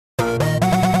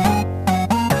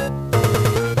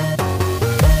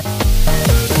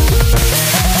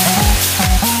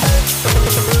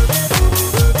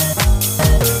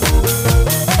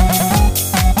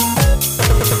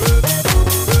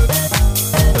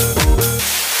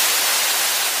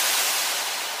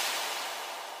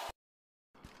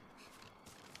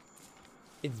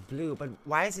It's blue, but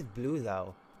why is it blue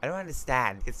though? I don't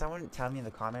understand. Can someone tell me in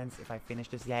the comments if I finish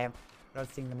this game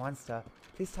without seeing the monster?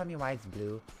 Please tell me why it's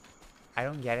blue. I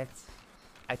don't get it.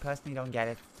 I personally don't get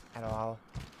it at all.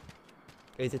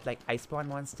 Is it like Iceborne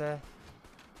monster?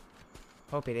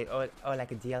 Hope it is. Or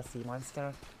like a DLC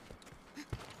monster.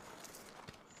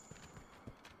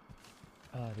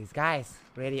 Oh, these guys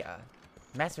really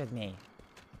mess with me.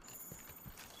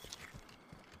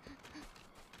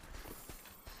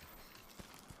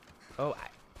 Oh,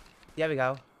 there we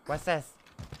go. What's this?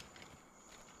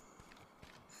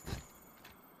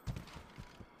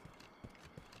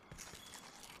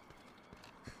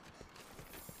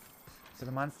 So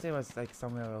the monster was like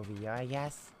somewhere over here, I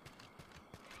guess.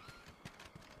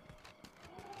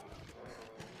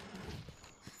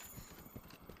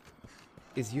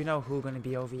 Is you know who gonna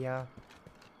be over here?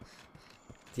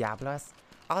 Diablos.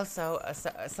 Also,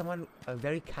 someone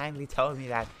very kindly told me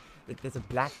that there's a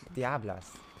black Diablos.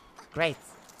 Great.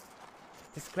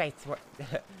 Just great.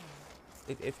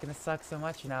 It's gonna suck so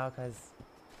much now, cause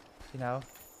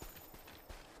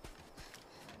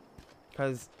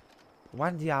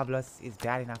one Diablos is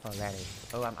bad enough already.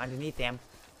 Oh, I'm underneath him.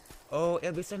 Oh,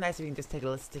 it'll be so nice if we can just take a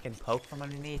little stick and poke from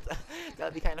underneath.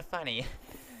 That'll be kind of funny.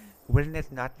 Wouldn't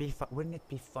it not be wouldn't it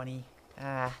be funny?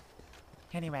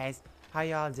 Anyways, how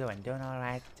y'all doing? Doing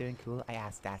alright? Doing cool? I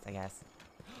asked that, I guess.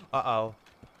 Uh-oh.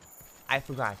 I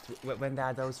forgot. When there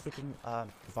are those freaking,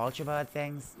 vulture bird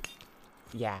things.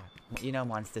 Yeah, you know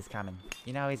monster's coming.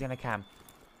 You know he's gonna come.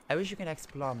 I wish you can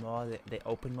explore more the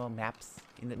open world maps,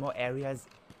 in the more areas,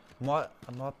 more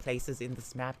places in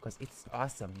this map, because it's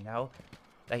awesome, you know?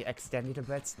 Like, extended a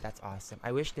bit, that's awesome.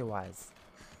 I wish there was.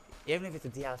 Even if it's a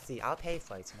DLC, I'll pay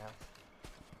for it, you know?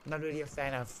 I'm not really a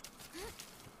fan of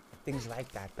things like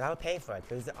that, but I'll pay for it,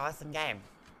 because it's an awesome game.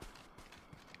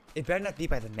 It better not be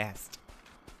by the nest.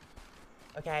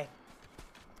 Okay?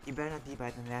 You better not be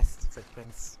by the nest,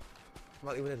 footprints.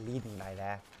 Well, it would lead me by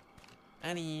there.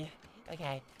 Honey,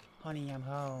 okay. Honey, I'm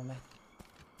home.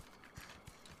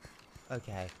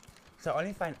 Okay. So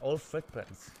only find old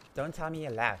footprints. Don't tell me you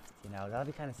left, you know? That'll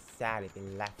be kind of sad if you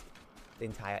left the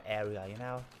entire area, you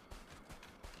know?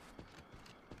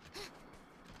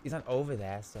 He's not over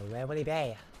there, so where will he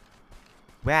be?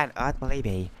 Where on earth will he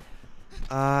be?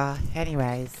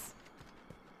 Anyways.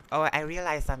 Oh, I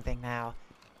realized something now.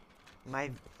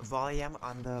 My volume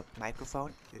on the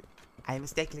microphone, I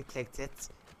mistakenly clicked it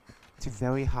to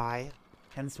very high,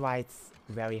 hence why it's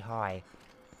very high.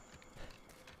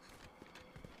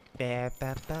 Where's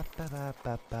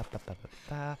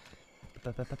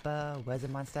the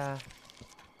monster?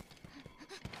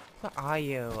 Where are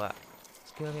you?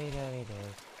 Scooby-Dooby-Doo.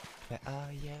 Where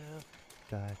are you?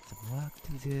 Got some work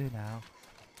to do now.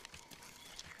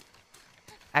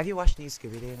 Have you watched the new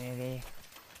Scooby-Doo movie?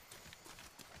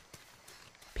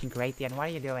 Pink Radiant, what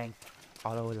are you doing?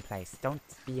 All over the place. Don't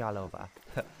be all over.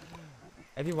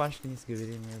 Have you watched the new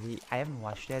Scooby-Doo movie? I haven't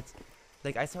watched it.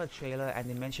 Like, I saw a trailer and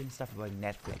they mentioned stuff about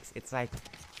Netflix. It's like,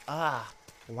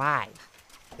 why?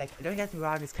 Like, don't get me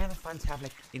wrong, it's kind of fun to have,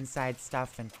 like, inside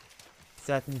stuff and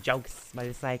certain jokes, but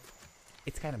it's like,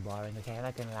 it's kind of boring, okay? I'm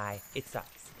not gonna lie. It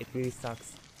sucks. It really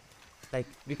sucks. Like,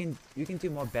 you can do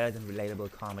more better than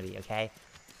relatable comedy, okay?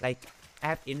 Like, I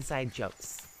have inside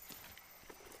jokes.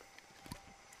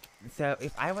 So,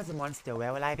 if I was a monster,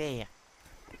 where will I be?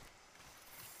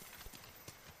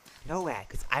 Nowhere,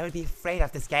 because I would be afraid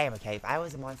of this game, okay? If I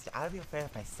was a monster, I would be afraid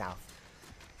of myself.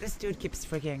 This dude keeps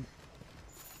freaking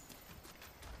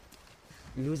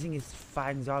losing his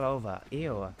fangs all over.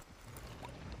 Ew.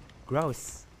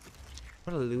 Gross.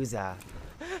 What a loser.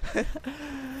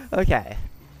 Okay.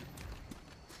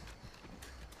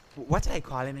 What did I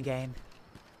call him again?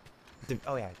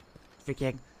 Oh yeah.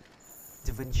 Freaking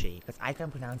Da Vinci. Because I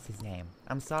can't pronounce his name.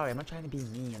 I'm sorry, I'm not trying to be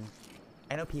mean.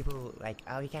 I know people like,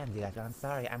 oh, you can't do that, but I'm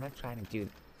sorry, I'm not trying to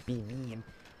be mean.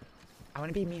 I want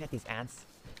to be mean at these ants,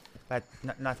 but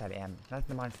not at him, not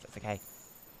the monsters, okay?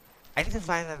 I need to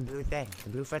find the blue thing,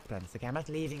 the blue footprints, okay? I'm not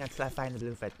leaving until I find the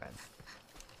blue footprints.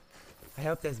 I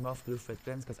hope there's more blue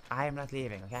footprints, because I am not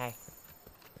leaving, okay?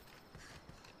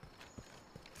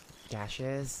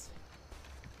 Gashes.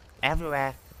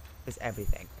 Everywhere, there's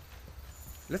everything.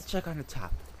 Let's check on the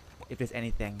top, if there's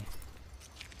anything.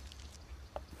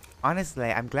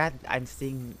 Honestly, I'm glad I'm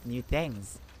seeing new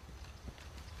things.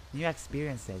 New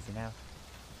experiences, you know?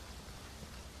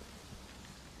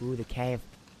 Ooh, the cave.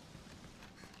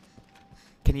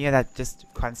 Can you hear that just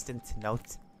constant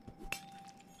note?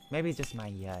 Maybe it's just my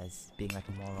ears being like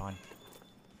a moron.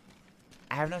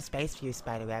 I have no space for you,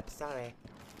 spiderweb. Sorry.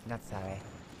 Not sorry.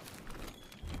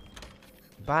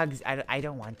 Bugs. I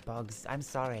don't want bugs. I'm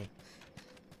sorry.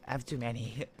 I have too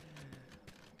many.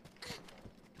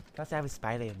 Plus I have a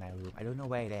spider in my room. I don't know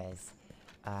where it is.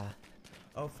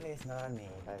 Hopefully it's not on me,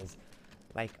 because,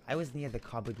 like, I was near the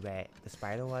cupboard where the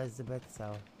spider was a bit,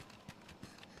 so...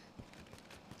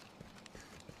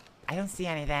 I don't see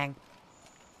anything.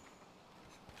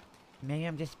 Maybe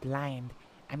I'm just blind.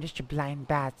 I'm just a blind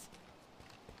bat.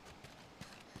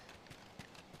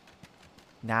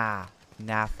 Nah.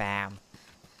 Nah, fam.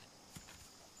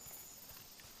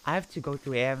 I have to go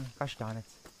to him. Gosh darn it.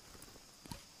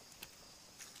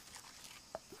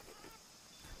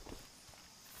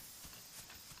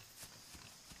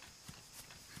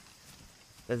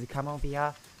 Does it come over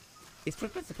here? His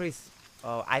footprints are pretty...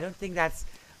 Oh, I don't think that's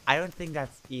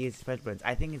his footprints.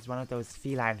 I think it's one of those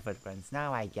feline footprints.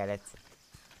 Now I get it.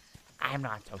 I'm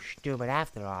not so stupid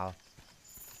after all.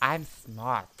 I'm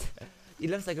smart. It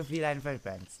looks like a feline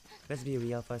footprint. Let's be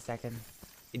real for a second.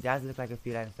 It does look like a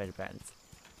feline footprint.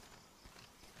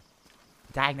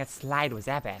 Dang, that slide was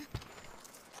epic.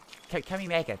 Can we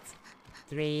make it?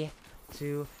 3,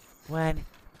 2, 1.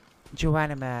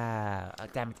 Geronimo. Oh,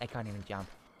 damn it, I can't even jump.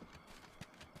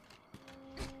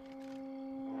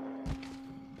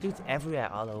 Dude's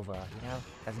everywhere all over, you know?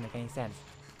 Doesn't make any sense.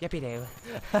 Yippee do.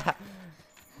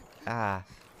 Ah.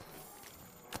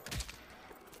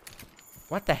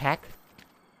 What the heck?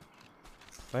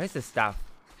 What is this stuff?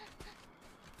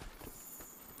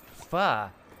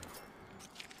 Fur.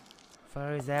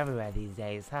 Fur is everywhere these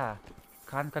days, huh?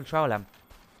 Can't control him.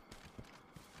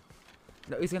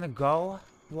 No, he's gonna go?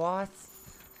 What?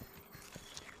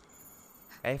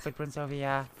 Hey, footprints over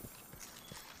here.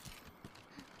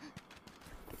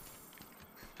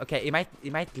 Okay, he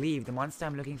might leave. The monster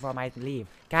I'm looking for might leave.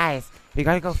 Guys, we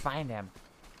gotta go find him.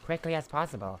 Quickly as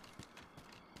possible.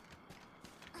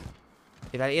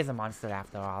 If that is a monster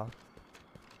after all.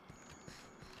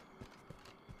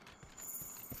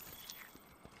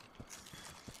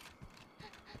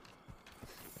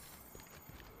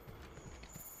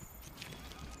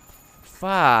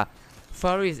 Fur!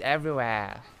 Fur is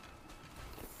everywhere.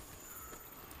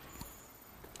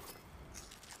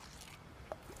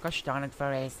 Gosh darn it,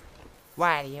 furries.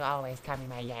 Why do you always come in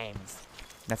my games?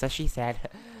 That's what she said.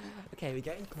 Okay, we're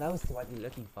getting close to what we're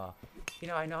looking for. You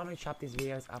know, I normally chop these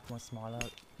videos up more smaller.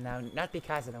 Now, not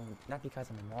because I'm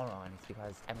a moron, it's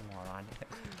because I'm a moron.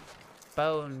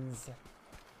 Bones.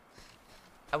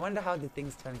 I wonder how the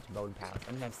things turn into bone pals.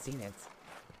 I mean, I've seen it,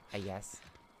 I guess.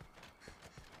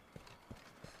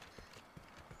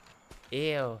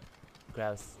 Ew.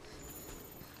 Gross.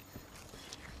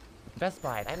 Best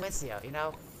Bite, I miss you, you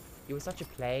know? You were such a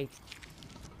plague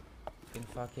in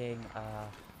fucking,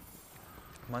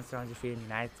 Monster Hunter Freedom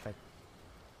United, but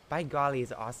by golly,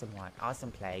 he's an awesome one.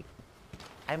 Awesome plague.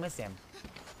 I miss him.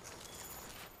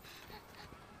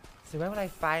 So where would I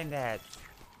find that?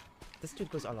 This dude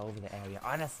goes all over the area,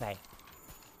 honestly.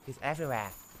 He's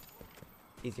everywhere.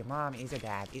 He's your mom, he's your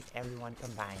dad, he's everyone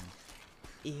combined.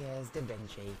 Here's Da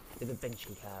Vinci, the Da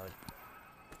Vinci Code.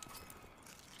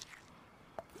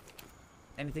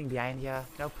 Anything behind here?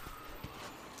 Nope.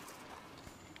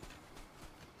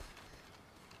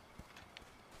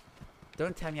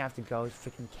 Don't tell me I have to go to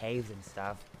freaking caves and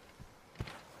stuff.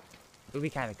 It would be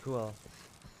kind of cool.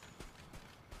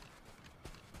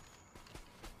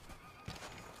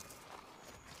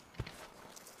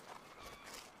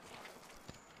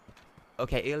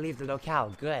 Okay, he'll leave the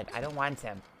locale. Good. I don't want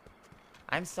him.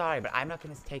 I'm sorry, but I'm not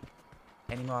going to take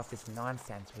any more of this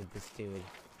nonsense with this dude.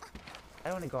 I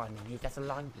don't want to go underneath. That's a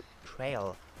long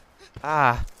trail.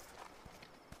 Ah.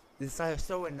 This is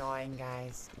so annoying,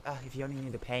 guys. If you only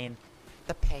knew the pain.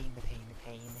 The pain, the pain,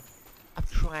 the pain. I'm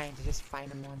trying to just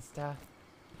find a monster.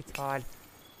 It's hard.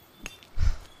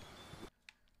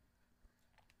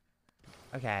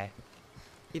 Okay.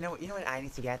 You know what I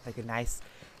need to get? Like a nice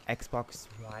Xbox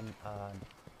One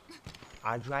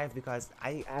hard drive, because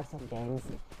I have some games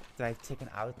that I've taken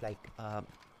out, like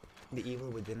The Evil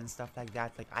Within and stuff like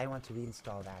that. Like, I want to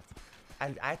reinstall that.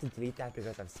 And I have to delete that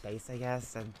because of space, I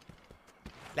guess. And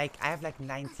like, I have like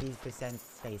 90%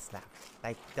 space left.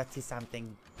 Like 30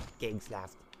 something gigs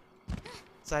left.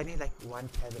 So I need like 1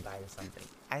 terabyte or something.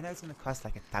 I know it's gonna cost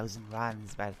like 1,000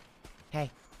 runs, but hey,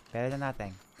 better than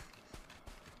nothing.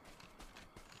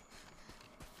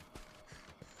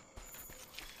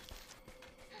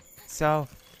 So,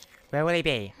 where will he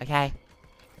be? Okay.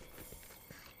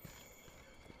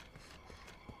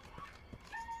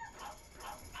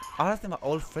 All of them are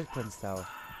old footprints though.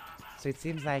 So it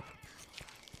seems like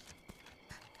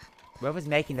whoever's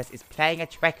making this is playing a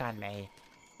trick on me.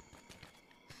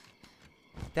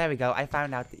 There we go, I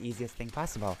found out the easiest thing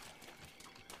possible.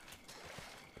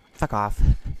 Fuck off,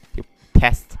 you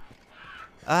pest.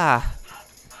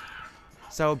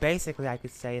 So basically I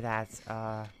could say that,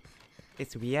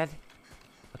 It's weird.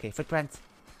 Okay, footprints.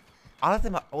 All of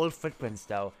them are old footprints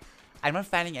though. I'm not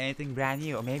finding anything brand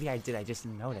new, or maybe I did, I just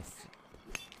didn't notice.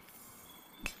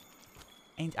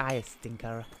 Ain't I a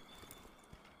stinker?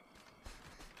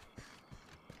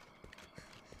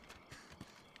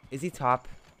 Is he top?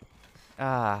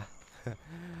 Ah.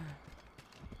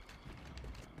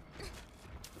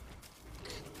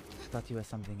 Thought you were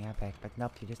something epic, but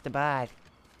nope, you're just a bird.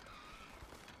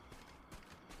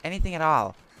 Anything at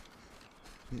all.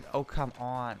 Oh, come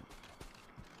on.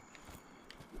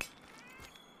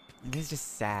 This is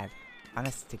just sad.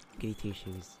 Honest to goody two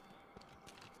shoes.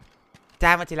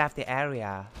 Damn it, you left the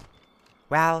area.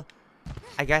 Well,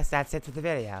 I guess that's it for the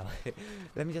video.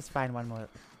 Let me just find one more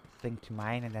thing to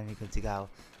mine and then we're good to go.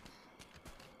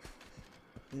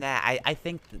 Nah, I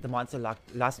think the monster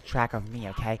lost track of me,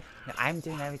 okay? Now, I'm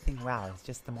doing everything well. It's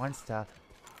just the monster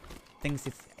thinks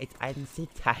it's hide and seek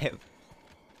time.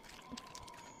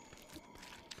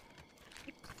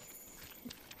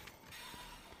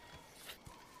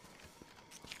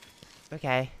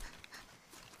 Okay.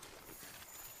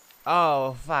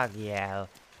 Oh, fuck yeah.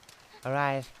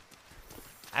 Alright.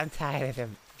 I'm tired of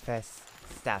this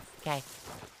stuff, okay?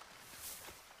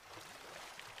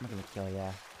 I'm not gonna kill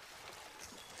ya.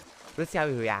 Let's see how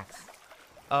he reacts.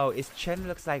 Oh, his chin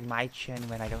looks like my chin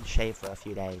when I don't shave for a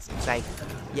few days. It's like,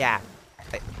 yeah,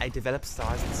 I develop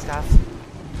stars and stuff.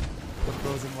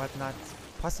 Pimples and whatnot.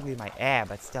 Possibly my hair,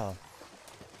 but still.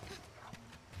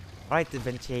 Alright, Da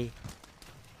Vinci.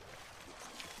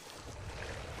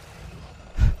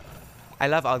 I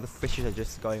love how the fishes are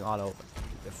just going all over.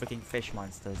 The freaking fish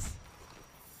monsters.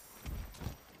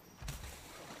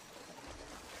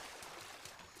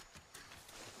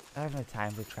 I have no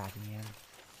time for tracking him.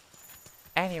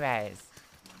 Anyways.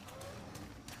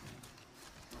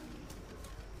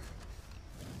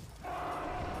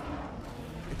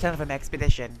 Return from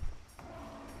expedition.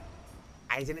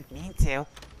 I didn't mean to.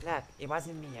 Look, it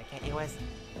wasn't me, okay?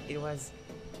 It was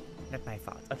not my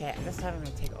fault. Okay, this time I'm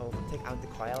gonna take out the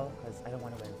coil, because I don't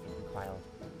want to wear a freaking coil.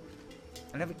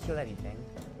 I never kill anything.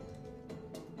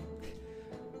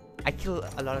 I kill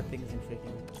a lot of things in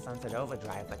freaking Sunset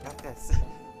Overdrive, but not this.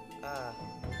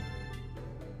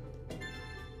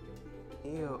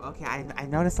 Ew, okay, I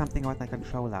noticed something about my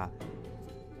controller.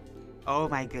 Oh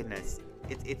my goodness.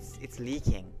 It's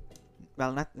leaking.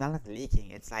 Well, not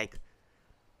leaking, it's like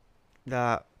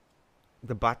the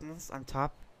buttons on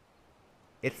top.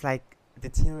 It's like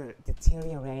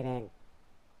deteriorating.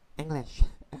 English.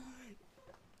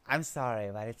 I'm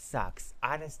sorry, but it sucks.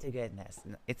 Honest to goodness,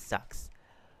 it sucks.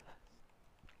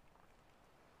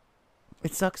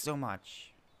 It sucks so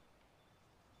much.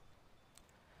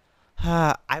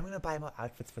 I'm gonna buy more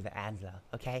outfits for the Angela,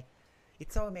 okay?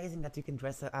 It's so amazing that you can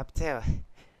dress her up too.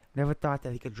 Never thought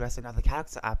that you could dress another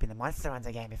character up in a Monster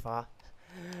Hunter game before.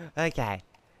 Okay.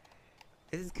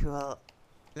 This is cool.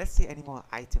 Let's see any more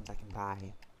items I can buy.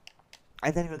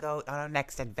 And then we'll go on our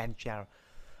next adventure.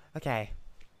 Okay.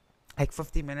 Like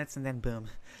 50 minutes and then boom.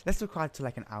 Let's record to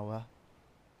like an hour.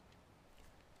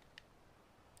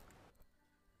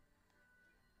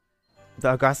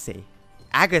 The Agassi.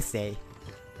 Agassi.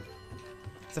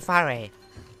 Safari.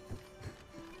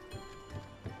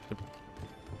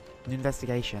 New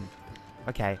investigation.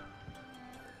 Okay.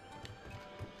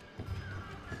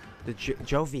 The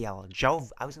jovial.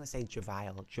 I was gonna say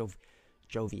jovial.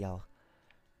 Jovial.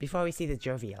 Before we see the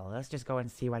jovial, let's just go and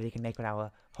see what we can make with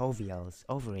our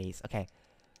ovaries. Okay.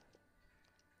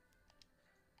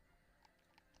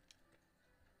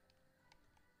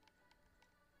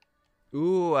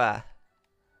 Ooh.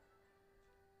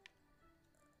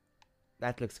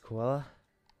 That looks cool.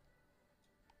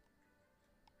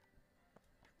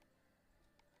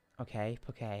 Okay,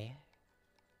 okay.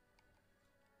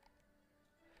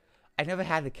 I never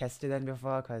had the Kestodon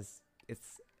before because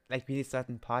it's like really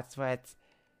certain parts for it.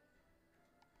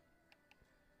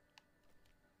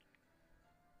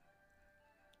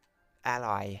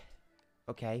 Alloy.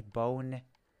 Okay, bone.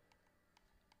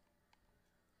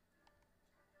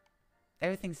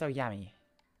 Everything's so yummy.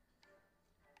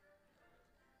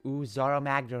 Ooh,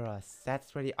 Zoromagdaros.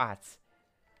 That's really hot.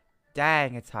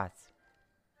 Dang, it's hot.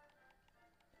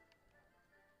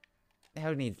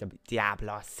 Who needs the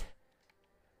Diablos?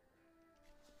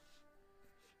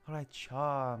 Alright,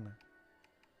 charm.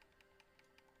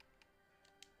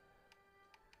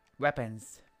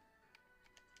 Weapons.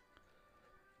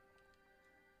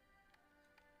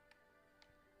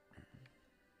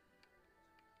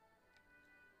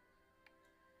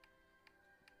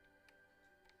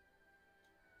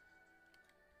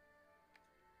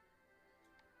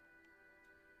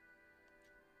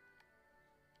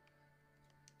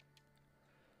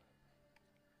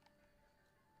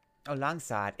 Oh,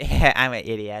 longsword. Yeah, I'm an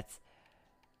idiot.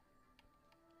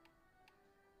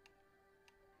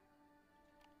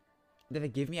 Did they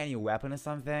give me any weapon or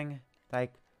something?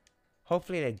 Like,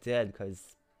 hopefully they did,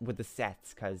 cause with the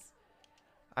sets, cause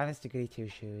honest to goody two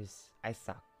shoes, I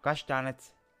suck. Gosh darn it.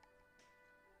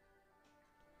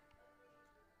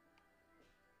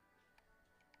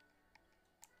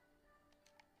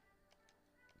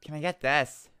 Can I get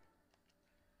this?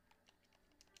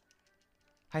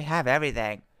 I have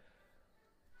everything.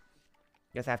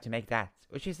 Guess I have to make that.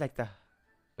 Which is like the...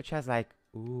 Which has like...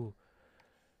 Ooh.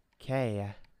 Okay.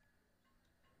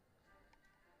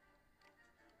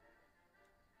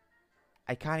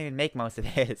 I can't even make most of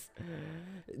this.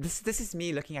 This is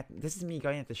me looking at... This is me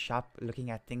going at the shop looking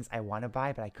at things I want to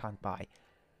buy, but I can't buy.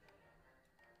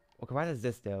 Okay, what does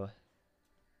this do?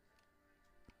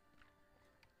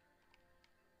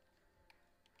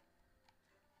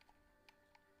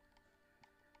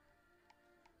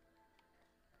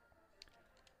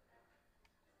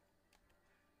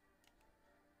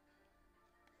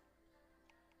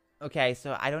 Okay,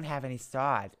 so I don't have any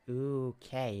sword. Ooh,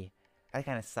 okay. That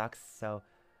kind of sucks, so...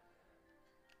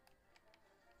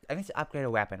 I need to upgrade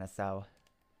a weapon or so.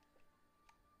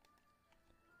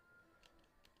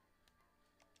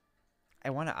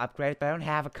 I want to upgrade, but I don't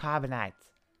have a carbonite.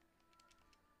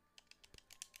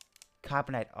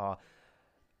 Carbonite ore.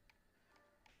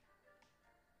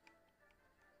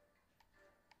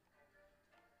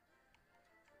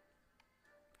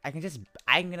 I can just...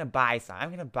 I'm gonna buy some. I'm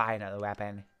gonna buy another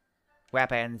weapon.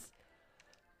 Weapons.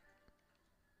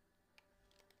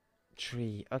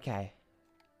 Tree. Okay.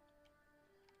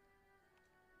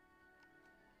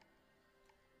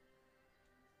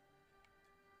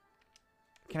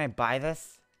 Can I buy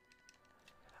this?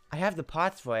 I have the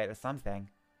parts for it or something.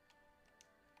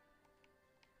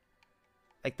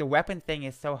 Like, the weapon thing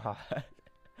is so hard.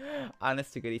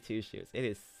 Honest to goody two shoes. It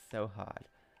is so hard.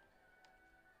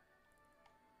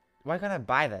 Why can't I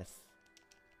buy this?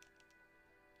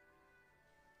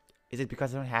 Is it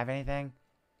because I don't have anything?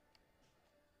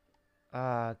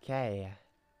 Okay.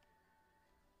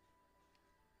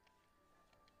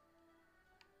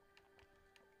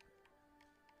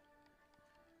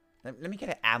 Let me get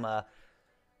an ammo.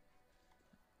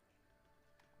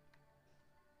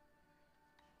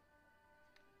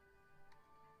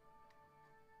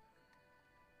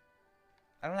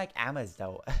 I don't like ammos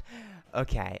though.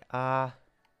 Okay,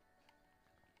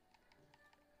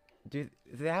 do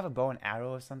they have a bow and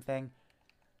arrow or something?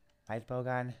 Light bow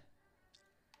gun.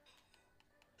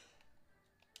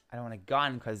 I don't want a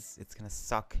gun because it's gonna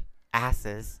suck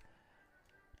asses.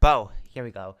 Bow. Here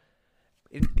we go.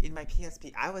 In my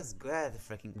PSP, I was good at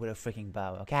with a freaking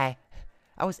bow. Okay,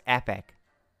 I was epic.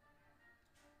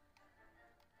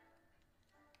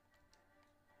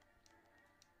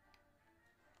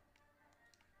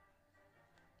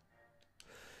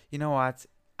 You know what?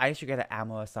 I should get an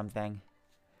ammo or something.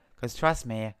 Cause trust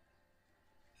me.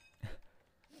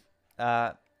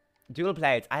 Dual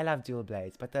blades. I love dual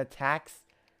blades, but the attacks,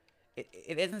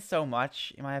 it isn't so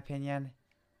much in my opinion.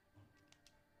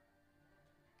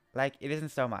 Like, it isn't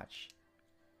so much.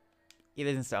 It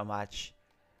isn't so much.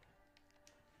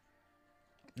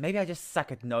 Maybe I just suck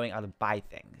at knowing how to buy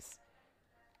things.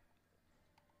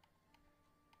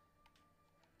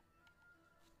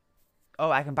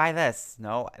 Oh, I can buy this.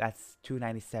 No, that's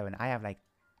 $297. I have like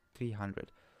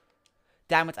 300.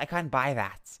 Damn it, I can't buy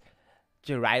that.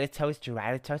 Gyratoast,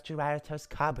 Gyratoast, Gyratoast,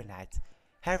 Carbonite.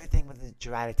 Everything with the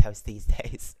Gyratoast these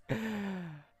days.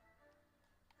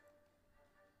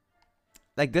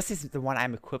 Like, this is the one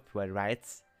I'm equipped with, right?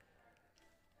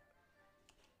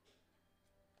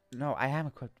 No, I am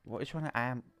equipped. Which one I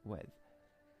am with?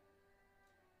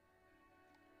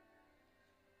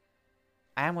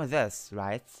 I am with this,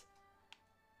 right?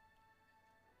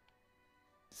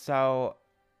 So...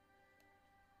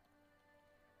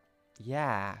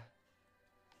 yeah.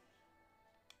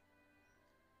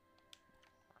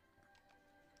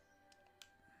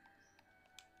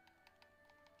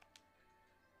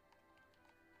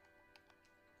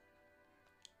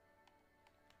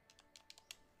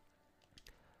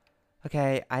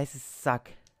 Okay, I suck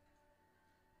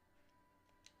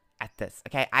at this.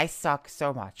 Okay, I suck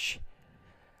so much.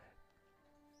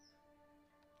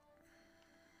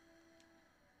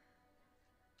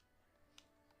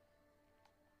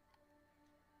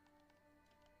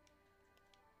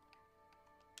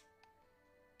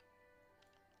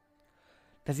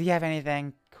 Does he have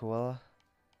anything cool?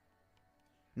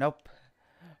 Nope.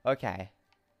 Okay.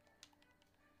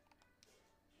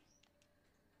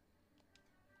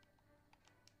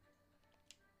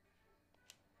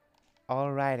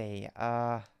 Alrighty,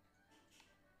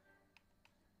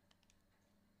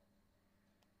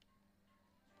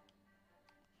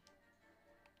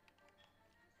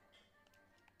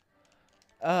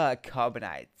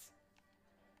 Carbonite.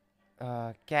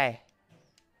 Okay.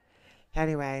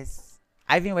 Anyways,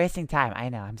 I've been wasting time. I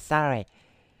know. I'm sorry.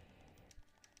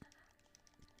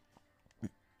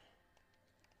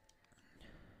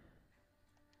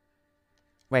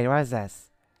 Wait, what is this?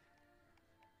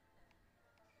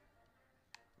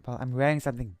 Well, I'm wearing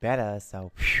something better,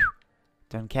 so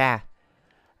don't care.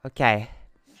 Okay.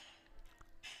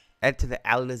 Head to the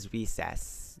Elder's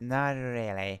Recess. Not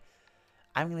really.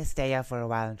 I'm gonna stay here for a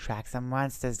while and track some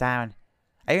monsters down.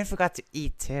 I even forgot to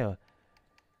eat too.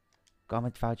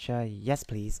 Garment voucher, yes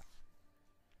please.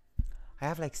 I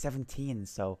have like 17,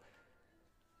 so...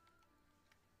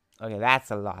 Okay,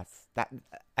 that's a lot. That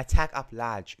attack up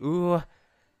large. Ooh,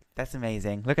 that's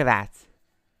amazing. Look at that.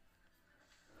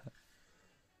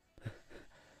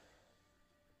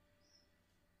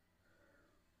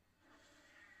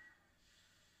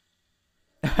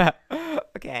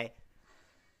 Okay.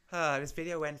 This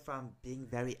video went from being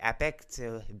very epic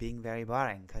to being very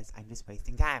boring because I'm just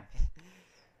wasting time.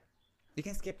 You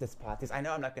can skip this part because I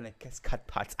know I'm not gonna cut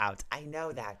parts out. I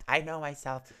know that. I know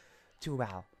myself too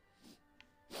well.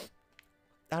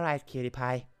 Alright, cutie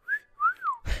pie.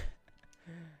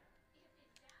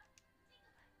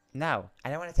 No, I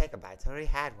don't want to take a bite. I already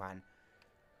had one.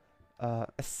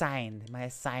 Assigned. My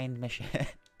assigned mission.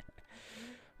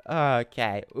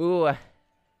 Okay. Ooh.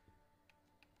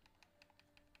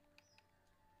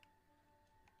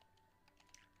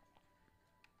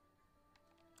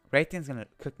 Raytheon's gonna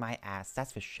cook my ass,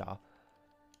 that's for sure.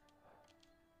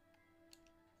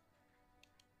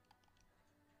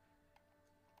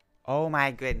 Oh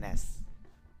my goodness.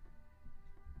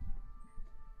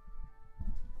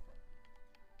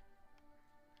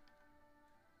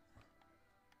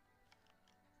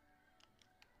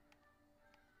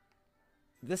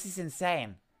 This is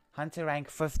insane. Hunter rank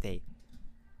 50.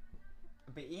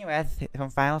 Behemoth from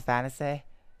Final Fantasy.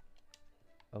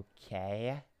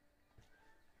 Okay.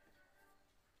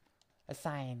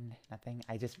 Assign. Nothing.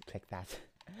 I just clicked that.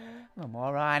 I'm a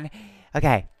moron.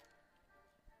 Okay.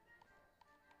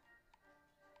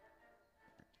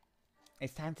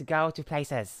 It's time to go to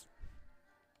places.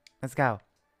 Let's go.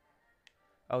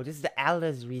 Oh, this is the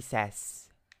Elder's Recess.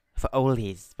 For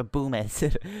oldies. For boomers.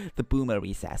 The boomer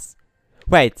recess.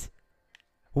 Wait.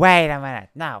 Wait a minute.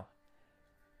 No.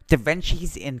 Da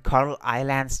Vinci's in Coral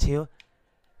Islands too?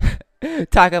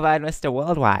 Talk about Mr.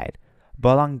 Worldwide.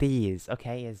 Bolonguese.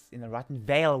 Okay, is in the Rotten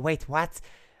Vale. Wait, what?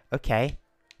 Okay.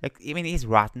 Like, I mean, he's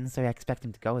rotten, so I expect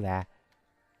him to go there.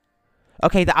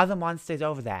 Okay, the other monster is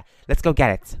over there. Let's go get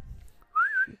it.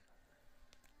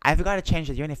 I forgot to change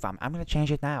the uniform. I'm gonna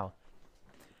change it now.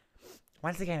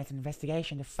 Once again, it's an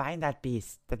investigation to find that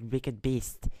beast. That wicked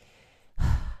beast.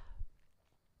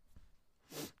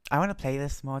 I want to play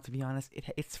this more, to be honest.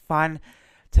 It's fun.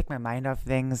 Take my mind off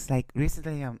things. Like,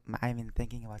 recently, I've been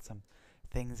thinking about some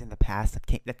things in the past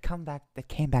that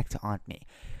came back to haunt me.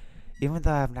 Even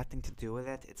though I have nothing to do with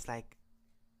it, it's like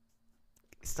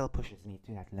it still pushes me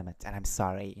to that limit, and I'm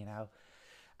sorry, you know.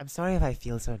 I'm sorry if I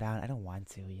feel so down. I don't want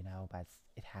to, you know, but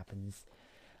it happens.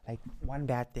 Like, one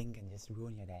bad thing can just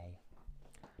ruin your day.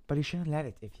 But you shouldn't let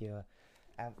it if you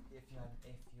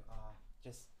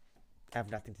just have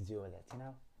nothing to do with it, you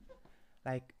know.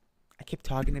 Like, I keep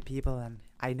talking to people, and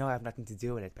I know I have nothing to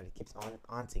do with it, but it keeps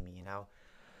haunting me, you know.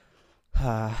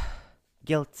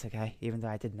 Guilt, okay, even though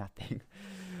I did nothing.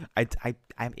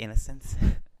 I'm innocent.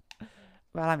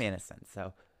 Well, I'm innocent,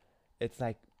 so it's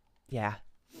like, yeah,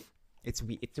 it's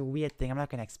a weird thing. I'm not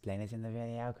gonna explain it in the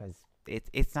video because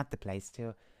it's not the place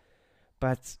to.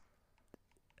 But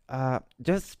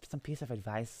just some piece of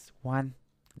advice. One,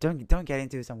 don't get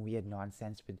into some weird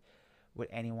nonsense with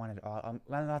anyone at all.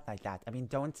 Well, not like that. I mean,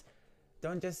 don't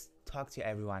just talk to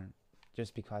everyone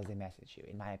just because they message you.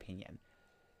 In my opinion,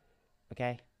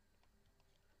 okay.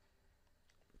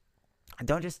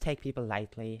 Don't just take people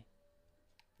lightly,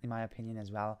 in my opinion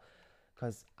as well,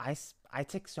 because I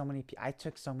took so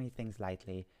many things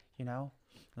lightly, you know,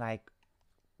 like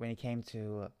when it came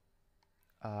to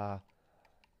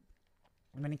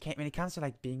when it comes to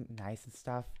like being nice and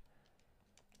stuff.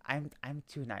 I'm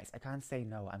too nice. I can't say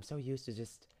no. I'm so used to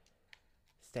just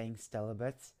staying still a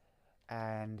bit,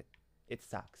 and it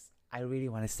sucks. I really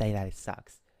want to say that it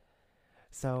sucks.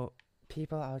 So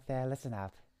people out there, listen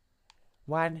up.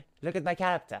 One, look at my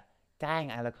character.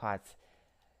 Dang, I look hot.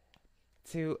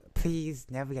 Two, please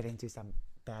never get into some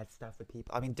bad stuff with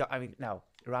people. No,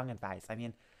 wrong advice. I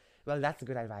mean, well, that's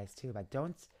good advice too, but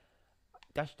don't.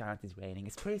 Gosh darn it, it's raining.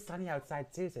 It's pretty sunny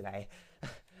outside too today.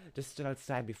 Just stood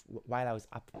outside while I was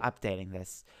updating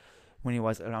this, when it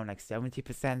was around like 70%,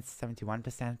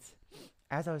 71%.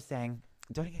 As I was saying,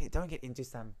 don't get into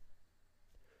some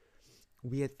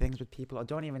weird things with people, or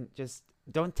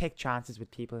don't take chances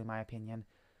with people, in my opinion.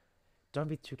 Don't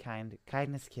be too kind.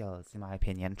 Kindness kills, in my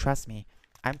opinion. Trust me,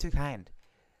 I'm too kind.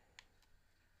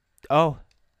 Oh,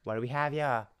 what do we have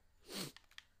here?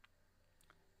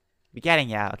 We're getting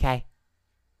here, okay?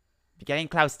 We're getting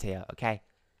close to you, okay?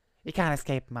 You can't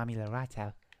escape Mommy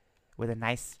Lorata with a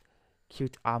nice,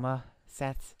 cute armor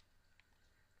set.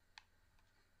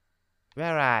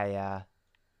 Where are ya?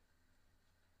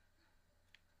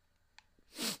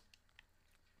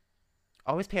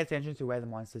 Always pay attention to where the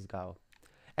monsters go.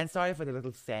 And sorry for the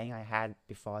little saying I had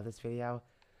before this video.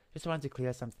 Just wanted to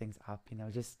clear some things up, you know,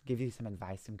 just give you some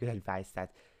advice, some good advice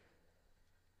that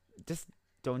just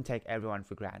don't take everyone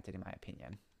for granted, in my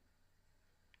opinion.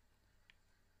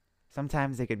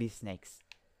 Sometimes they could be snakes,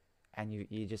 and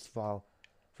you just fall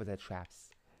for their traps.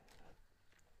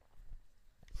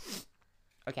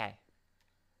 Okay.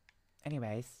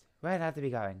 Anyways, where on earth are we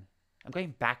going? I'm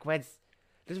going backwards.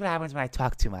 This is what happens when I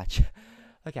talk too much.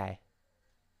 Okay.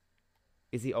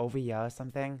 Is he over here or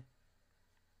something?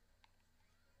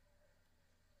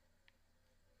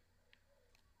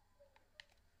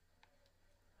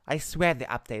 I swear they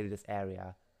updated this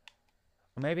area.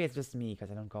 Or maybe it's just me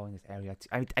because I don't go in this area.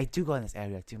 I do go in this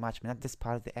area too much, but not this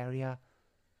part of the area.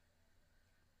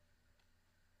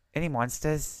 Any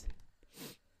monsters?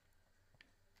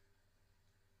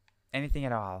 Anything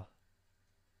at all?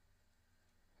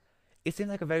 It seems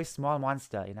like a very small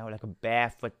monster, you know, like a bare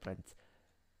footprint.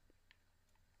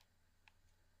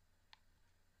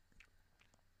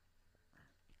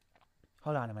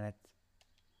 Hold on a minute.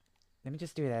 Let me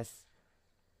just do this.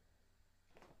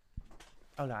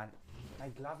 Hold on. My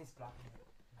glove is blocking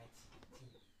my teeth.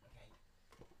 Okay.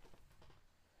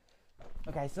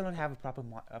 Okay, I still don't have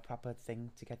a proper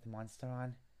thing to get the monster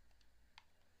on.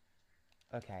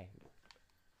 Okay.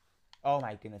 Oh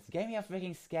my goodness. You gave me a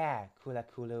freaking scare. Kula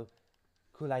Kulu.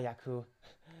 Kula Yaku.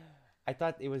 I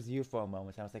thought it was you for a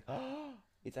moment. I was like, oh,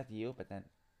 it's at you, but then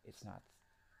it's not.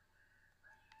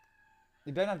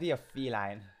 It better not be a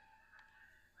feline.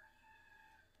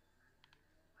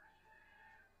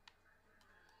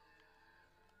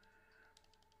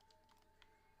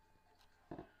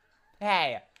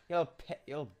 Hey, you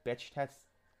little bitch tits.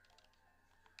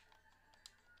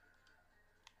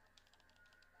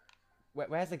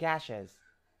 Where's the gashes?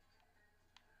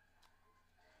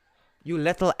 You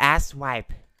little ass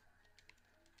wipe.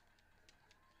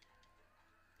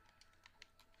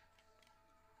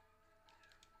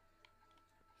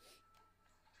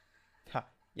 Huh,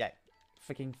 yeah,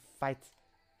 freaking fight,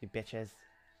 you bitches.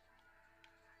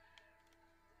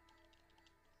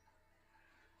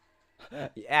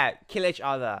 Yeah, kill each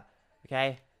other,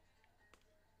 okay?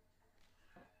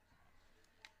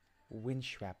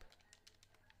 Windschwap.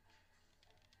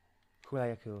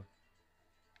 Kulayaku.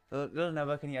 Little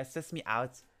Nova, can you assist me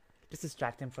out? Just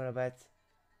distract him for a bit.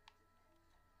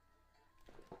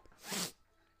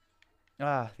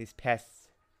 Ah, these pests.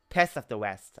 Pests of the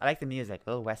West. I like the music,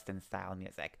 little Western style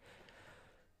music.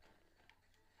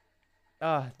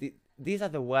 Oh, these are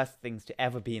the worst things to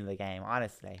ever be in the game,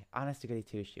 honestly. Honest to goody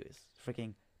two shoes.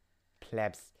 Freaking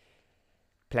plebs.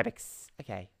 Plebics.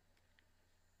 Okay.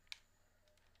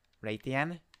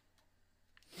 Raytheon.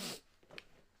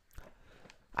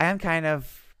 I am kind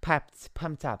of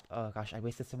pumped up. Oh gosh, I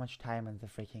wasted so much time in the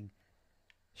freaking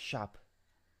shop.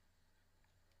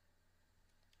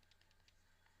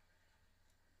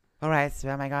 Alright, so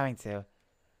where am I going to?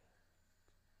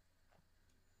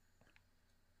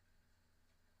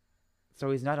 So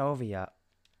he's not over yet.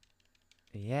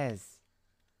 Yes.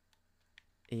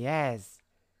 Yes.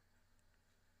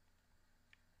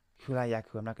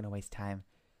 Kulayaku, I'm not gonna waste time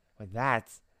with that.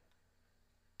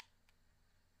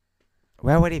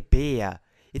 Where would it be?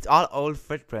 It's all old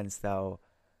footprints though.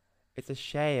 It's a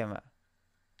shame.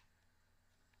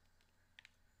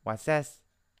 What's this?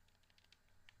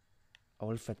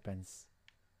 Old footprints.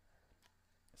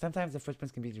 Sometimes the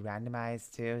footprints can be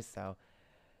randomized too, so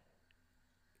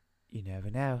you never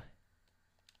know.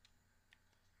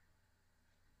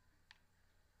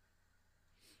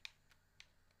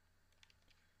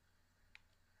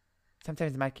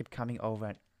 Sometimes it might keep coming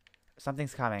over.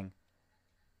 Something's coming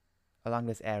along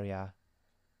this area.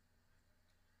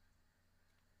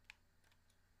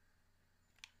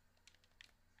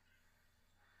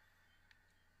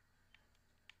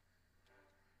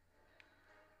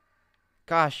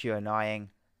 Gosh, you're annoying,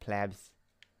 plebs.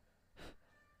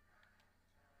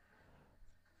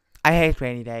 I hate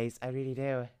rainy days. I really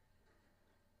do.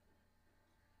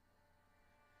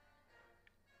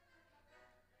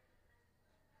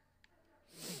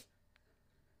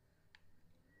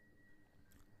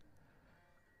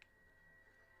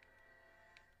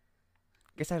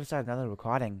 Guess I have to start another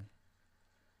recording.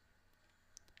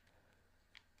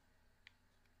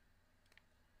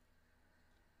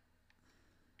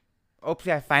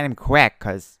 Hopefully I find him quick,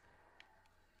 cause...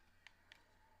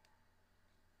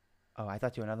 Oh, I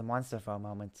thought you were another monster for a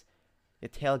moment. Your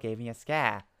tail gave me a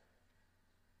scare.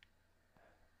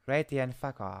 Right there and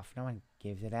fuck off. No one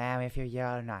gives a damn if you're here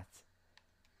or not.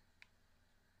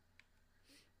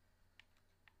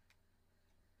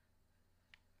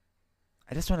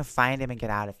 I just want to find him and get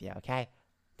out of here, okay?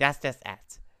 That's just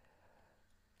it.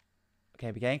 Okay,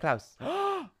 we're getting close.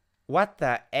 What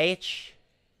the H?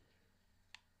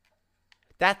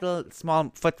 That little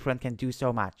small footprint can do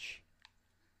so much.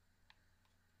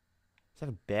 Is that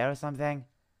a bear or something?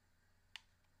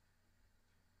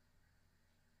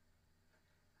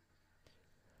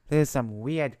 There's some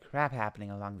weird crap happening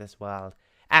along this world.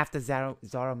 After Zoro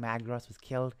Magdaros was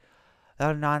killed, a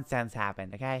lot of nonsense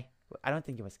happened, okay? I don't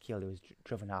think he was killed, he was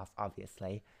driven off,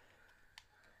 obviously.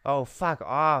 Oh, fuck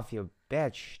off, you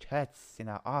bitch. Tits, you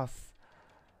know, off.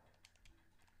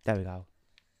 There we go.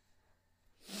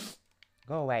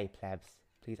 Go away, plebs.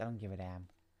 Please, I don't give a damn.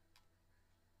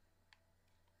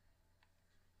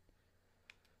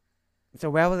 So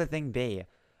where will the thing be?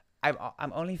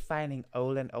 I'm only finding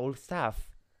old stuff.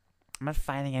 I'm not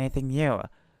finding anything new.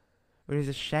 Which is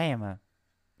a shame.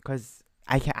 Because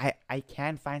I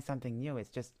can find something new. It's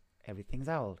just everything's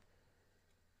old.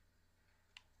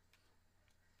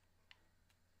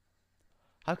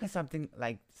 How can something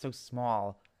like so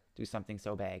small do something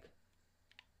so big?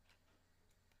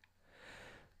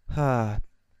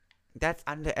 That's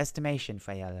underestimation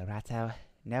for you, Lorato.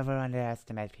 Never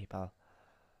underestimate people.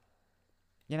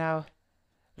 You know,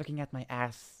 looking at my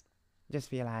ass,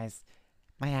 just realized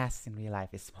my ass in real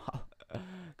life is small.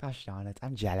 Gosh darn it,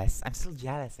 I'm jealous. I'm still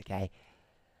jealous, okay?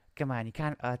 Come on, you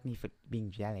can't hurt me for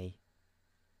being jelly.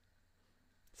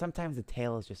 Sometimes the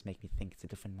tails just make me think it's a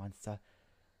different monster.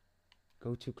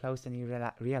 Go too close and you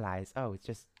realize, oh, it's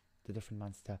just the different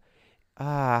monster.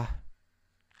 As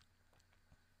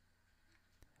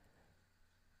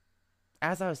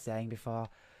I was saying before,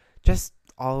 just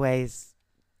always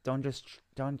don't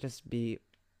just be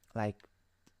like,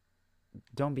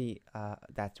 don't be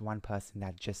that one person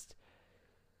that just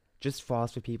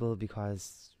falls for people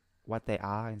because what they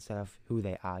are instead of who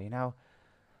they are, you know?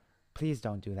 Please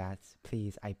don't do that.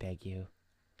 Please, I beg you.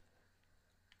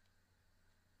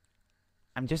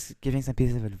 I'm just giving some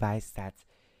pieces of advice that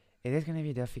it is going to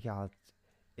be difficult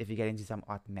if you get into some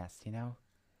odd mess, you know?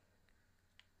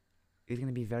 It's going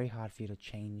to be very hard for you to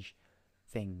change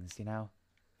things, you know?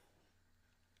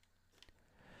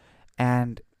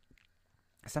 And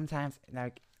sometimes,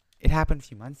 like, it happened a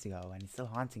few months ago and it's still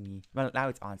haunting me. Well, now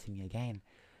it's haunting me again.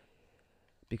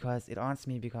 Because it haunts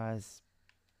me because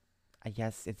I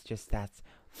guess it's just that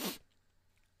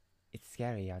it's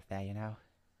scary out there, you know?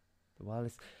 The world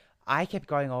is... I kept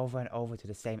going over and over to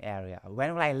the same area.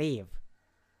 When will I leave?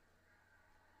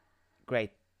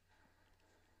 Great.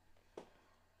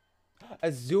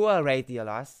 Azure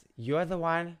Radiolos, you're the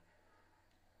one?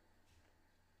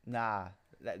 Nah.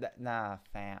 Nah,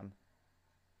 fam.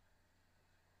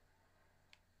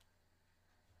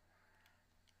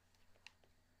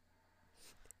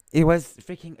 It was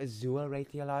freaking Azure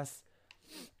Radiolos.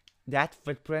 That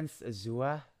footprint's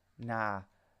Azure? Nah.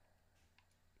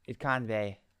 It can't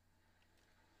be.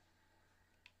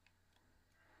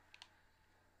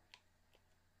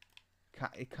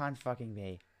 It can't fucking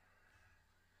be.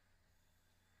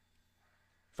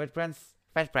 Footprints.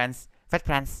 Footprints.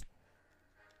 Footprints.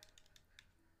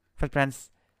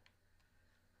 Footprints.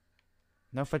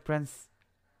 No footprints.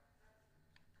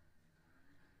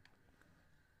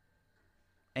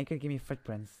 And you could give me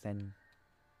footprints then.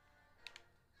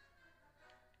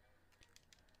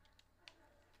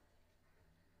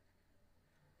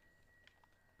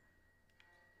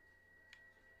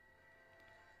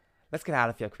 Let's get out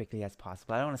of here quickly as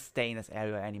possible. I don't want to stay in this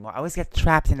area anymore. I always get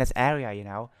trapped in this area, you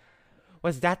know?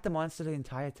 Was that the monster the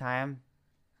entire time?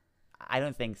 I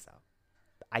don't think so.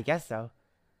 I guess so.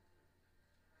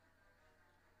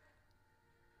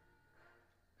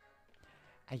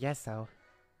 I guess so.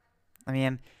 I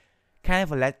mean, kind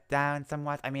of a letdown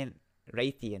somewhat. I mean,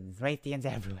 Raytheons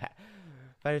everywhere.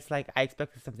 But it's like, I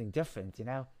expected something different, you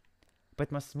know?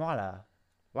 But much smaller.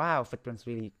 Wow, footprints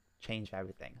really change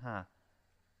everything, huh?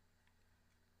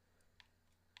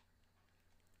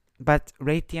 But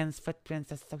Raytheon's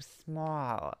footprints are so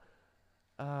small.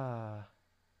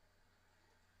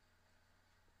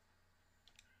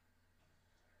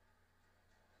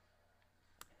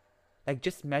 Like,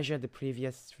 just measure the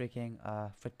previous freaking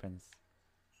footprints.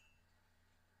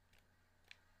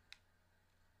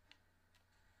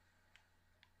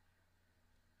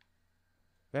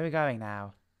 Where are we going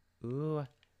now? Ooh.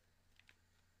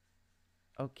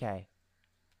 Okay.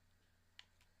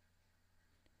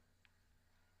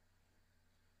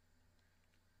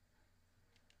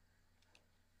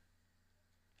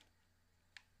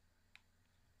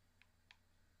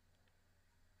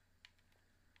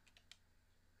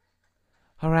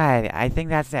 Alright, I think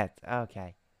that's it.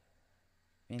 Okay.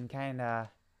 I mean,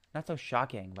 kinda... Not so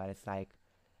shocking, but it's like...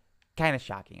 Kinda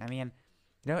shocking. I mean,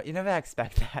 you never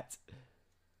expect that.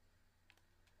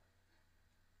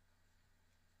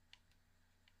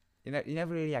 You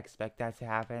never really expect that to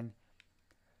happen.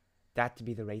 That to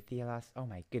be the Raytheos. Oh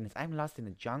my goodness, I'm lost in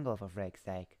the jungle for frick's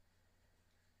sake.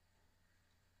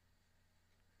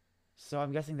 So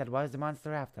I'm guessing that was the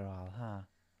monster after all, huh?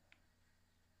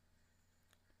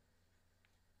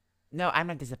 No, I'm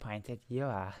not disappointed. You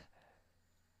are.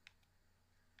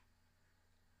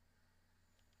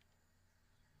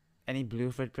 Any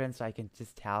blue footprints so I can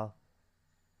just tell?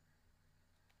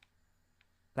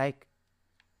 Like,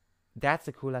 that's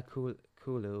a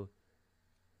Kulu.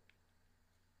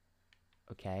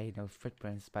 Okay, no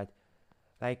footprints, but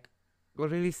like,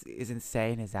 what really is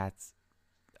insane is that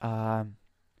um,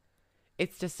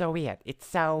 it's just so weird. It's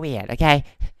so weird. Okay,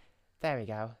 there we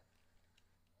go.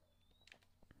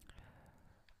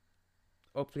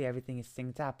 Hopefully everything is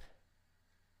synced up.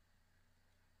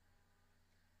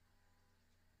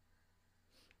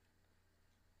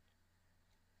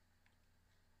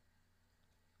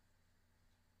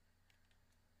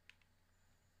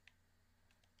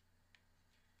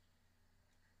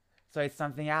 So it's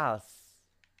something else.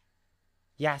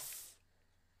 Yes.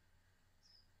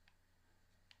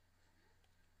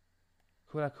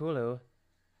 Kulu.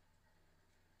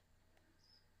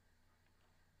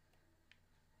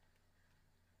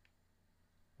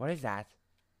 What is that?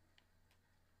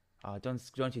 Oh,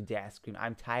 don't you dare scream.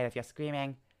 I'm tired of your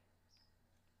screaming.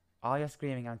 All your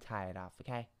screaming I'm tired of,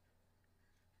 okay?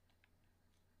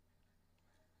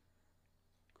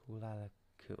 Kulu.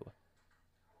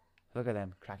 Look at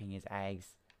him cracking his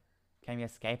eggs. Can we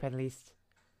escape at least?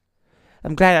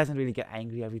 I'm glad he doesn't really get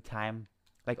angry every time.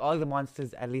 Like all the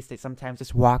monsters, at least they sometimes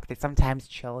just walk, they sometimes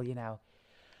chill, you know.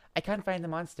 I can't find the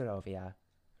monster over here.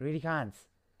 Really can't.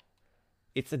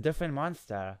 It's a different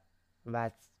monster,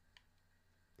 but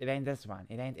it ain't this one.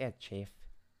 It ain't it, Chief.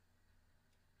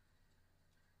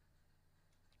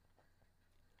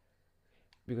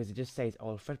 Because it just says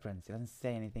all footprints. It doesn't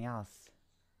say anything else.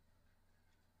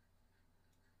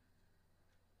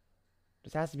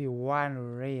 This has to be one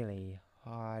really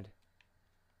hard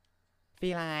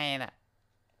feline.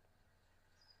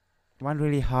 One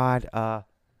really hard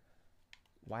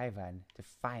wyvern to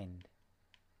find.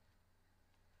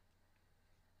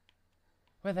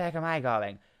 Where the heck am I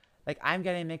going? Like, I'm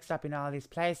getting mixed up in all these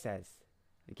places.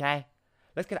 Okay?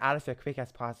 Let's get out of here quick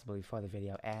as possible before the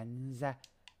video ends.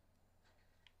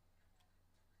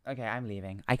 Okay, I'm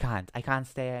leaving. I can't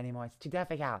stay here anymore. It's too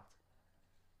difficult.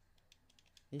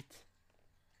 Eat.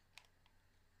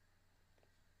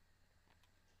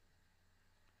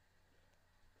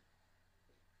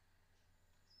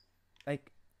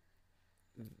 Like,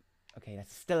 okay,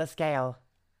 that's still a scale.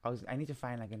 I need to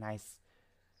find like a nice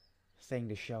thing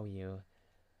to show you,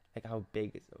 like how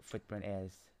big its footprint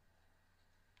is.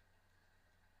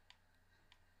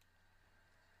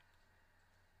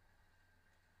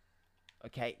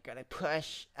 Okay, gotta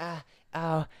push.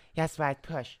 Oh, yes, right,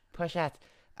 push. Push it.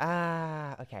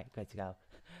 Okay, good to go.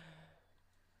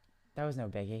 That was no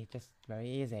biggie, just very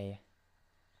easy.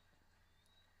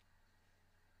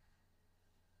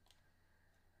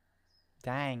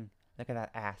 Dang, look at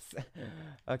that ass.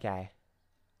 Okay.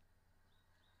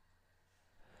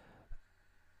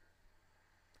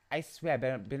 I swear I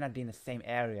better not be in the same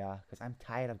area, because I'm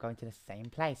tired of going to the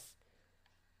same place.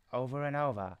 Over and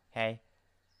over, hey?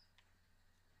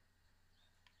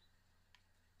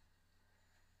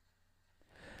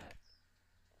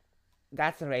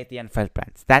 That's the Radiant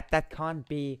footprints. That can't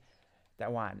be the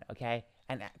one, okay?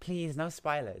 And please, no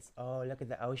spoilers. Oh, look at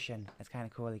the ocean. It's kind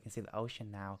of cool. You can see the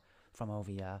ocean now from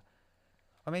over here.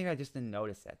 Or maybe I just didn't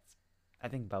notice it. I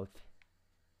think both.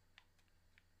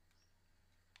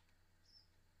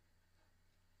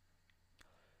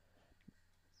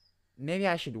 Maybe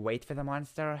I should wait for the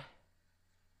monster,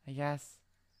 I guess.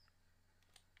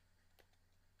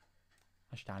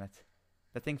 Gosh darn it.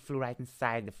 The thing flew right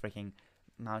inside the freaking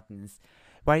mountains.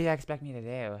 What do you expect me to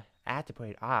do? I had to put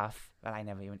it off. Well, I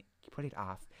never even put it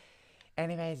off.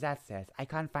 Anyways, that's it. I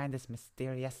can't find this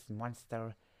mysterious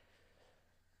monster.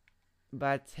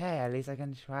 But hey, at least I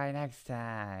can try next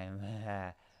time.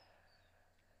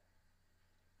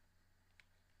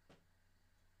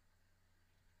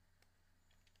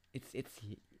 it's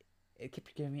It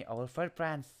keeps giving me old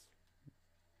footprints.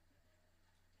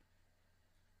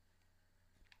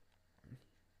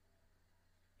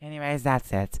 Anyways,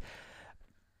 that's it.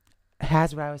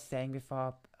 As what I was saying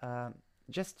before,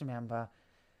 just remember,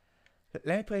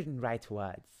 let me put it in right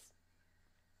words.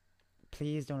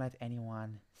 Please don't let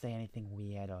anyone say anything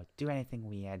weird or do anything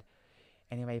weird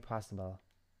any way possible.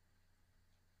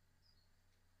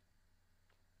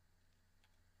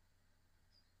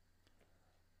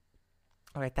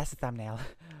 Alright, that's the thumbnail.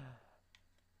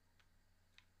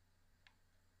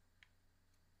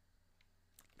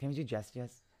 Can we do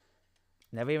gestures?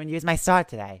 Never even used my sword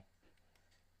today.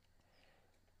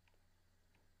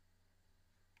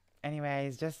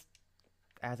 Anyways, just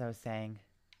as I was saying,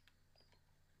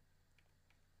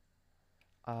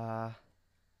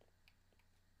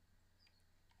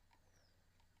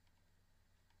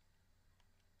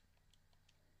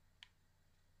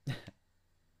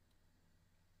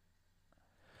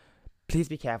 please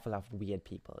be careful of weird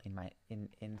people. In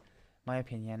my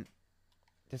opinion,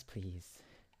 just please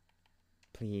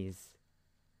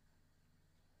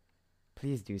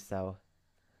do so.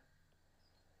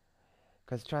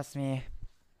 Because trust me,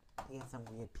 we have some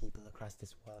weird people across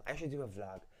this world. I should do a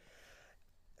vlog.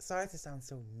 Sorry to sound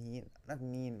so mean. Not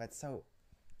mean, but so,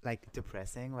 like,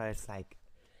 depressing. Where it's like,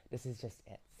 this is just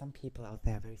it. Some people out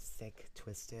there are very sick,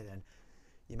 twisted, and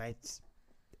you might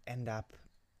end up,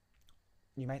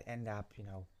 you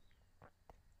know,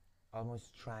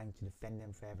 almost trying to defend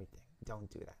them for everything. Don't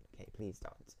do that, okay? Please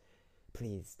don't.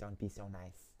 Please don't be so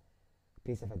nice.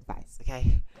 Piece of advice,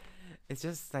 okay? It's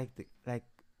just like,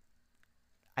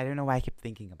 I don't know why I keep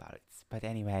thinking about it. But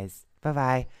anyways,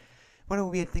 bye-bye. What a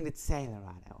weird thing to say,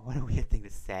 Lorado. What a weird thing to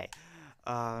say.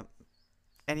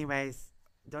 Anyways,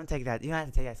 don't take that. You don't have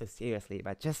to take that so seriously,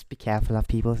 but just be careful of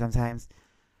people sometimes.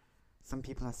 Some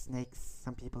people are snakes.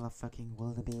 Some people are fucking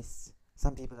wildebeests.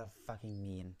 Some people are fucking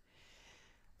mean.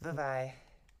 Bye-bye.